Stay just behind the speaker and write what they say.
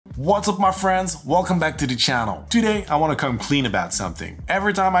What's up my friends, welcome back to the channel. Today I want to come clean about something.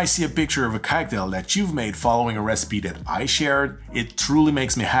 Every time I see a picture of a cocktail that you've made following a recipe that I shared, it truly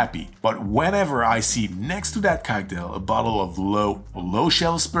makes me happy. But whenever I see next to that cocktail a bottle of low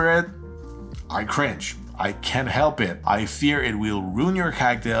shelf spirit, I cringe. I can't help it. I fear it will ruin your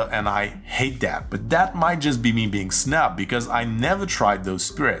cocktail and I hate that. But that might just be me being snubbed because I never tried those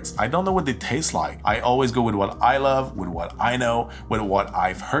spirits. I don't know what they taste like. I always go with what I love, with what I know, with what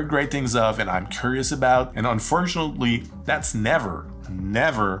I've heard great things of and I'm curious about. And unfortunately, that's never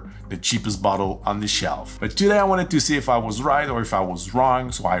the cheapest bottle on the shelf. But today I wanted to see if I was right or if I was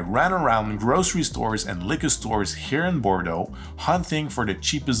wrong, so I ran around grocery stores and liquor stores here in Bordeaux hunting for the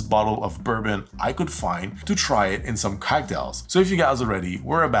cheapest bottle of bourbon I could find to try it in some cocktails. So if you guys are ready,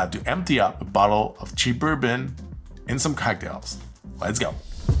 we're about to empty up a bottle of cheap bourbon in some cocktails. Let's go.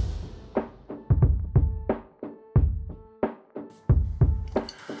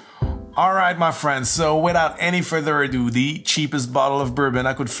 Alright my friends, so without any further ado, the cheapest bottle of bourbon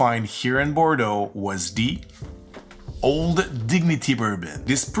I could find here in Bordeaux was the Old Dignity Bourbon.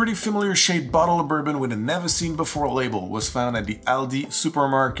 This pretty familiar shaped bottle of bourbon with a never seen before label was found at the Aldi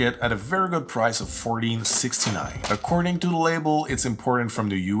supermarket at a very good price of $14.69. According to the label, it's imported from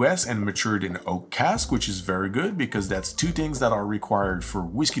the US and matured in oak cask, which is very good because that's two things that are required for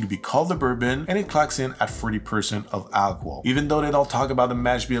whiskey to be called a bourbon, and it clocks in at 40% of alcohol. Even though they don't talk about the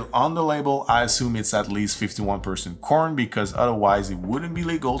mash bill on the label, I assume it's at least 51% corn because otherwise it wouldn't be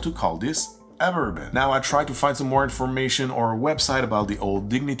legal to call this a bourbon. Now I tried to find some more information or a website about the Old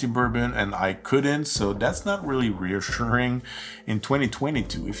Dignity bourbon and I couldn't, so that's not really reassuring in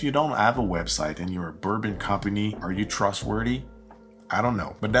 2022. If you don't have a website and you're a bourbon company, are you trustworthy? I don't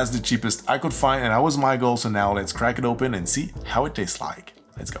know, but that's the cheapest I could find and that was my goal, so now let's crack it open and see how it tastes like.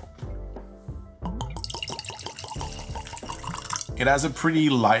 Let's go. It has a pretty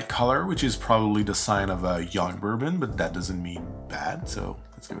light color, which is probably the sign of a young bourbon, but that doesn't mean bad, so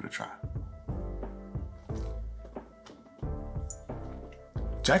let's give it a try.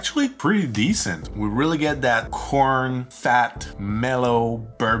 It's actually pretty decent. We really get that corn, fat, mellow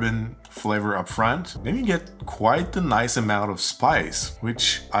bourbon flavor up front. Then you get quite the nice amount of spice,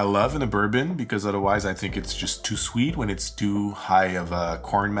 which I love in a bourbon because otherwise I think it's just too sweet when it's too high of a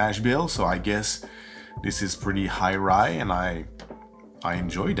corn mash bill. So I guess this is pretty high rye and I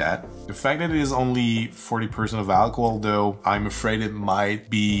enjoy that. The fact that it is only 40% of alcohol though, I'm afraid it might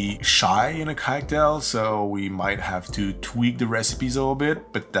be shy in a cocktail, so we might have to tweak the recipes a little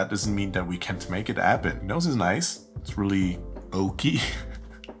bit, but that doesn't mean that we can't make it happen. The nose is nice. It's really oaky.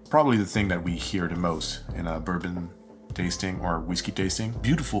 Probably the thing that we hear the most in a bourbon tasting or whiskey tasting.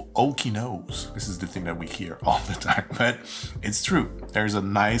 Beautiful oaky nose. This is the thing that we hear all the time, but it's true. There's a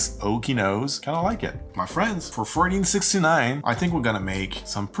nice oaky nose. Kind of like it. My friends, for $14.69, I think we're gonna make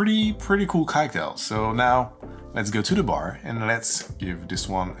some pretty cool cocktails. So now let's go to the bar and let's give this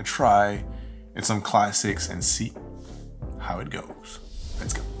one a try. It's some classics and see how it goes.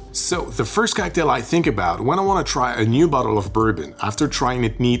 Let's go. So the first cocktail I think about when I want to try a new bottle of bourbon, after trying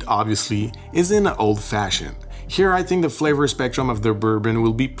it neat obviously, is in an old-fashioned. Here I think the flavor spectrum of the bourbon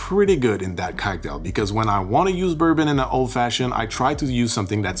will be pretty good in that cocktail because when I want to use bourbon in an old-fashioned, I try to use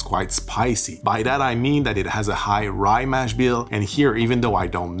something that's quite spicy. By that I mean that it has a high rye mash bill, and here even though I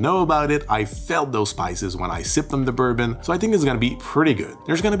don't know about it, I felt those spices when I sipped on the bourbon, so I think it's gonna be pretty good.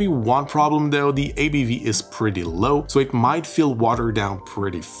 There's gonna be one problem though, the ABV is pretty low, so it might feel watered down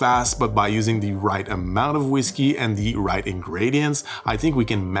pretty fast, but by using the right amount of whiskey and the right ingredients, I think we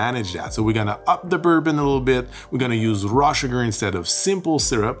can manage that. So we're gonna up the bourbon a little bit. We're gonna use raw sugar instead of simple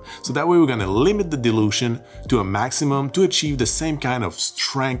syrup, so that way we're gonna limit the dilution to a maximum to achieve the same kind of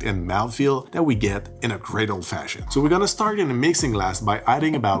strength and mouthfeel that we get in a great old-fashioned. So we're gonna start in a mixing glass by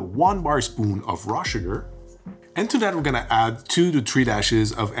adding about 1 bar spoon of raw sugar. And to that we're gonna add 2 to 3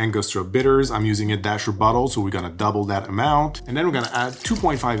 dashes of Angostura bitters. I'm using a dasher bottle, so we're gonna double that amount. And then we're gonna add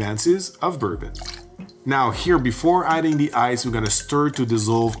 2.5 ounces of bourbon. Now here, before adding the ice, we're gonna stir to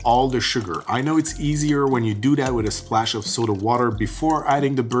dissolve all the sugar. I know it's easier when you do that with a splash of soda water before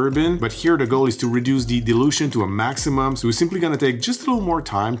adding the bourbon, but here the goal is to reduce the dilution to a maximum. So we're simply gonna take just a little more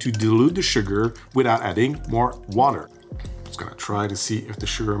time to dilute the sugar without adding more water. Just gonna try to see if the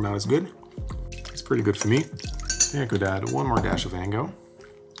sugar amount is good. It's pretty good for me. I think I could add 1 more dash of Ango.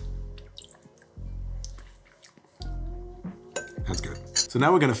 That's good. So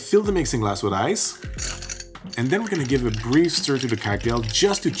now we're gonna fill the mixing glass with ice. And then we're gonna give a brief stir to the cocktail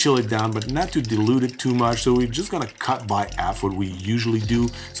just to chill it down, but not to dilute it too much. So we're just gonna cut by half what we usually do.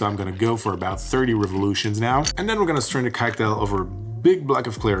 So I'm gonna go for about 30 revolutions now. And then we're gonna strain the cocktail over big block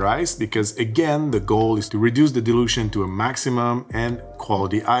of clear ice because again, the goal is to reduce the dilution to a maximum and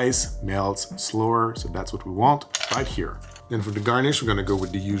quality ice melts slower. So that's what we want right here. Then for the garnish, we're gonna go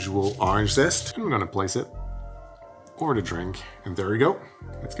with the usual orange zest and we're gonna place it over the drink. And there we go.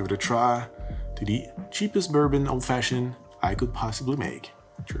 Let's give it a try to the cheapest bourbon old fashioned I could possibly make.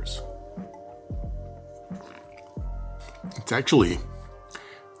 Cheers. It's actually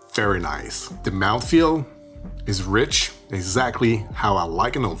very nice. The mouthfeel is rich, exactly how I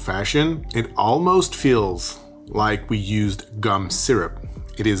like an old-fashioned. It almost feels like we used gum syrup.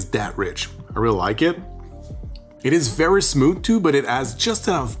 It is that rich. I really like it. It is very smooth too, but it has just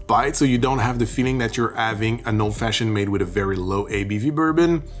enough bite so you don't have the feeling that you're having an old-fashioned made with a very low ABV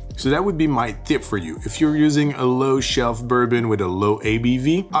bourbon. So that would be my tip for you. If you're using a low shelf bourbon with a low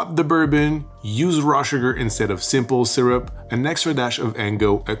ABV, up the bourbon, use raw sugar instead of simple syrup, an extra dash of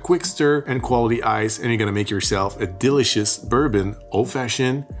Ango, a quick stir, and quality ice, and you're gonna make yourself a delicious bourbon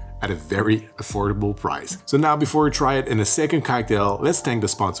old-fashioned at a very affordable price. So now before we try it in a second cocktail, let's thank the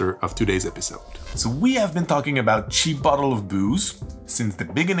sponsor of today's episode. So we have been talking about cheap bottle of booze since the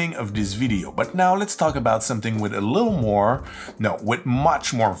beginning of this video, but now let's talk about something with with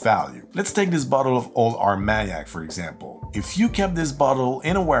much more value. Let's take this bottle of Old Armagnac for example. If you kept this bottle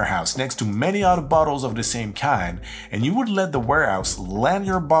in a warehouse next to many other bottles of the same kind, and you would let the warehouse lend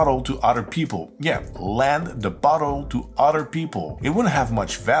your bottle to other people, lend the bottle to other people, it wouldn't have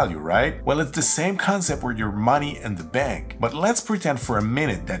much value, right? Well, it's the same concept with your money in the bank. But let's pretend for a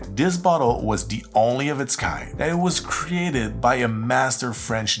minute that this bottle was the only of its kind, that it was created by a master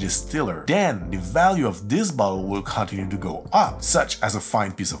French distiller. Then the value of this bottle will continue to go up, such as a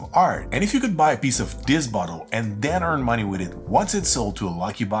fine piece of art. And if you could buy a piece of this bottle and then earn money with it once it's sold to a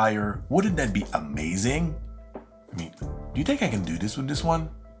lucky buyer, wouldn't that be amazing? I mean, do you think I can do this with this one?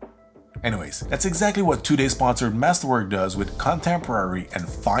 Anyways, that's exactly what today's sponsored Masterworks does with contemporary and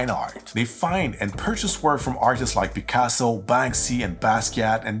fine art. They find and purchase work from artists like Picasso, Banksy, and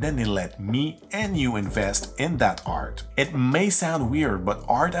Basquiat, and then they let me and you invest in that art. It may sound weird, but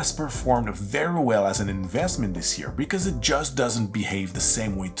art has performed very well as an investment this year because it just doesn't behave the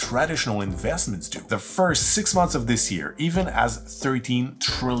same way traditional investments do. The first 6 months of this year, even as $13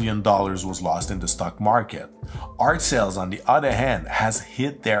 trillion was lost in the stock market, art sales, on the other hand, has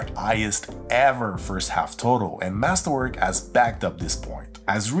hit their highest ever first half total, and Masterworks has backed up this point.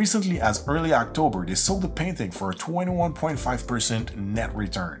 As recently as early October, they sold the painting for a 21.5% net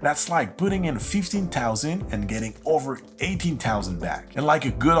return. That's like putting in $15,000 and getting over $18,000 back. And like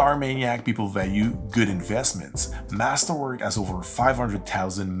a good Armagnac, people value good investments. Masterworks has over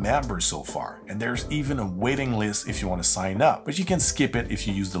 500,000 members so far, and there's even a waiting list if you want to sign up, but you can skip it if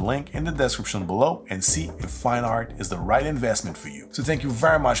you use the link in the description below and see if fine art is the right investment for you. So thank you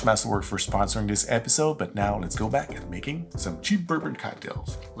very much, Masterworks, for sponsoring this episode, but now let's go back and making some cheap bourbon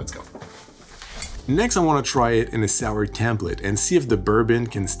cocktails. Let's go. Next, I want to try it in a sour template and see if the bourbon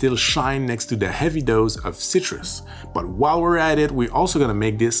can still shine next to the heavy dose of citrus. But while we're at it, we're also going to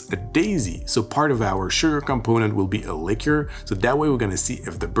make this a daisy. So part of our sugar component will be a liquor. So that way we're going to see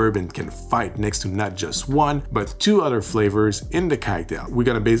if the bourbon can fight next to not just one, but two other flavors in the cocktail. We're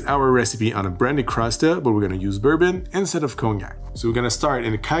going to base our recipe on a brandy crusta, but we're going to use bourbon instead of cognac. So we're going to start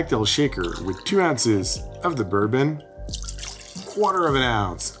in a cocktail shaker with 2 ounces of the bourbon, 1/4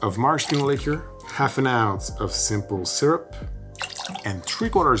 ounce of maraschino liquor, 1/2 ounce of simple syrup, and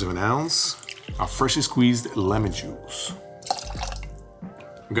 3/4 ounce of freshly squeezed lemon juice.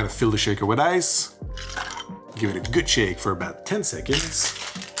 We're gonna fill the shaker with ice, give it a good shake for about 10 seconds.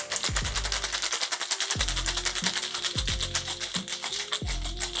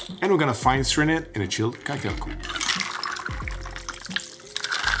 And we're gonna fine strain it in a chilled cocktail coupe.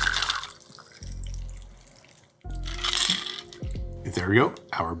 There we go,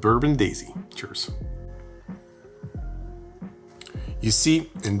 our bourbon daisy. Cheers. You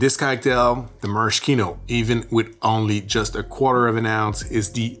see, in this cocktail, the maraschino, even with only just 1/4 ounce,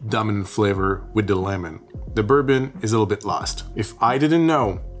 is the dominant flavor with the lemon. The bourbon is a little bit lost. If I didn't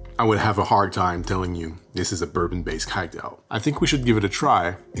know, I would have a hard time telling you this is a bourbon-based cocktail. I think we should give it a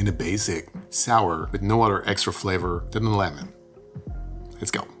try in a basic sour with no other extra flavor than the lemon.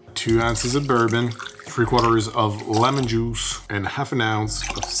 Let's go. 2 ounces of bourbon, 3/4 of lemon juice, and 1/2 ounce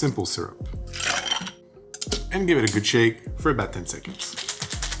of simple syrup. And give it a good shake for about 10 seconds.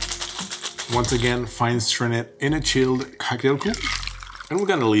 Once again, fine strain it in a chilled cocktail coupe. And we're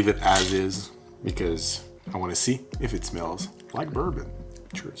gonna leave it as is because I wanna see if it smells like bourbon.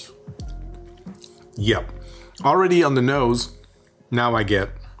 Cheers. Yep, already on the nose, now I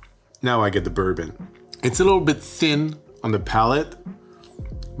get the bourbon. It's a little bit thin on the palate,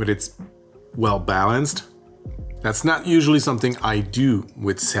 but it's well balanced. That's not usually something I do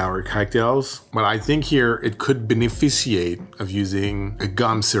with sour cocktails, but I think here it could beneficiate of using a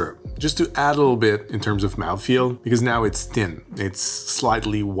gum syrup, just to add a little bit in terms of mouthfeel, because now it's thin. It's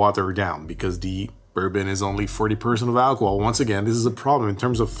slightly watered down because the bourbon is only 40% of alcohol. Once again, this is a problem. In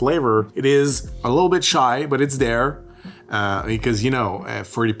terms of flavor, it is a little bit shy, but it's there because, you know,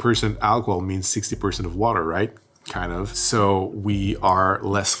 40% alcohol means 60% of water, right? Kind of. So we are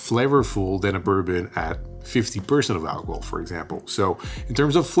less flavorful than a bourbon at 50% of alcohol, for example. So in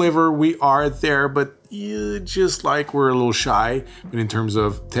terms of flavor, we are there, but just like we're a little shy. But in terms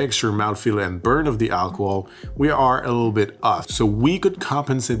of texture, mouthfeel, and burn of the alcohol, we are a little bit off. So we could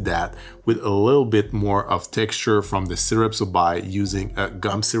compensate that with a little bit more of texture from the syrup. So by using a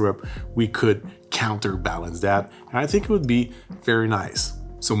gum syrup, we could counterbalance that. And I think it would be very nice.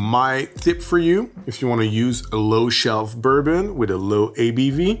 So my tip for you, if you want to use a low shelf bourbon with a low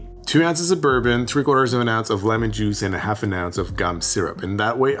ABV, 2 ounces of bourbon, 3/4 of an ounce of lemon juice, and 1/2 ounce of gum syrup. And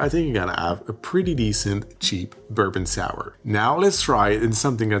that way, I think you're gonna have a pretty decent, cheap bourbon sour. Now let's try it in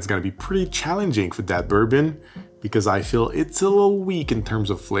something that's gonna be pretty challenging for that bourbon, because I feel it's a little weak in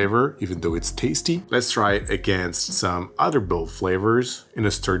terms of flavor, even though it's tasty. Let's try it against some other bold flavors in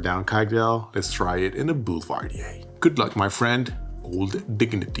a stirred down cocktail. Let's try it in a Boulevardier. Good luck, my friend. Old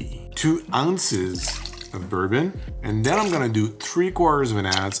Dignity. 2 ounces of bourbon, and then I'm gonna do 3/4 of an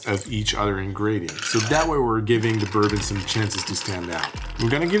ounce of each other ingredient. So that way we're giving the bourbon some chances to stand out. We're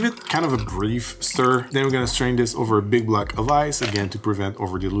gonna give it kind of a brief stir. Then we're gonna strain this over a big block of ice, again to prevent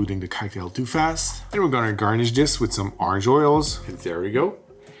over diluting the cocktail too fast. Then we're gonna garnish this with some orange oils, and there we go.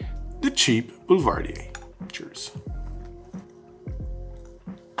 The cheap Boulevardier. Cheers.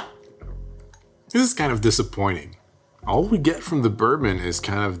 This is kind of disappointing. All we get from the bourbon is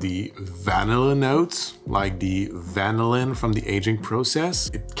kind of the vanilla notes, like the vanillin from the aging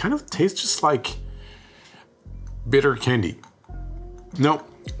process. It kind of tastes just like bitter candy. Nope,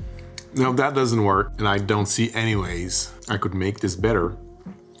 that doesn't work. And I don't see any ways I could make this better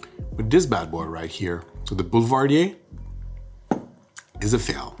with this bad boy right here. So the Boulevardier is a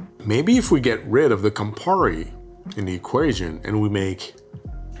fail. Maybe if we get rid of the Campari in the equation and we make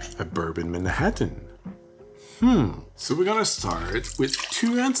a bourbon Manhattan. So we're gonna start with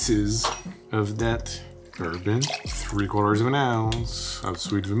 2 ounces of that bourbon, 3/4 of an ounce of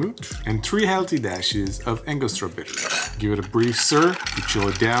sweet vermouth, and 3 healthy dashes of Angostura bitter. Give it a brief stir to chill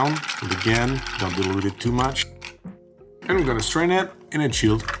it down, and again, don't dilute it too much. And we're gonna strain it in a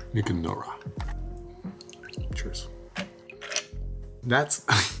chilled Nicanora. Cheers. That's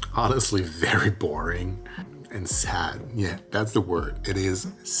honestly very boring. And sad. Yeah, that's the word. It is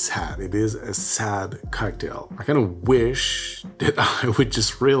sad. It is a sad cocktail. I kind of wish that I would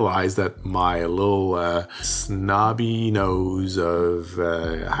just realize that my little snobby nose of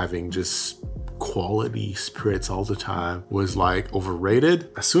having just quality spirits all the time was like overrated.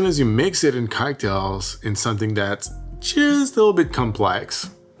 As soon as you mix it in cocktails in something that's just a little bit complex,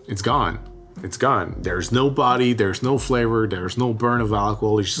 it's gone. It's gone. There's no body, there's no flavor, there's no burn of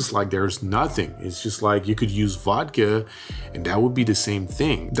alcohol. It's just like there's nothing. It's just like you could use vodka and that would be the same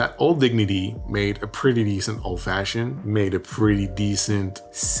thing. That Old Dignity made a pretty decent old fashioned, made a pretty decent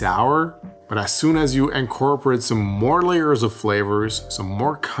sour. But as soon as you incorporate some more layers of flavors, some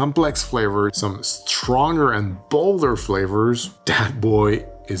more complex flavors, some stronger and bolder flavors, that boy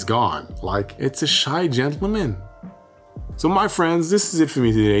is gone. Like it's a shy gentleman. So my friends, this is it for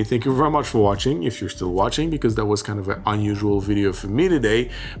me today. Thank you very much for watching, if you're still watching, because that was kind of an unusual video for me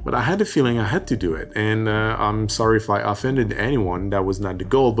today, but I had the feeling I had to do it. And I'm sorry if I offended anyone, that was not the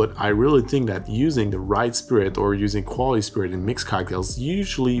goal, but I really think that using the right spirit or using quality spirit in mixed cocktails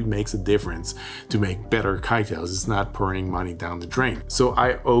usually makes a difference to make better cocktails. It's not pouring money down the drain. So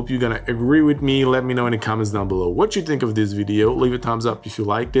I hope you're gonna agree with me. Let me know in the comments down below what you think of this video. Leave a thumbs up if you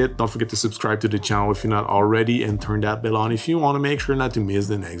liked it. Don't forget to subscribe to the channel if you're not already, and turn that bell on if you want to make sure not to miss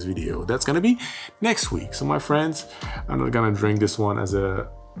the next video. That's gonna be next week. So my friends, I'm not gonna drink this one as a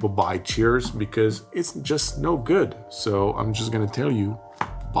bye cheers because it's just no good. So I'm just gonna tell you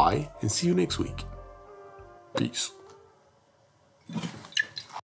bye and see you next week. Peace.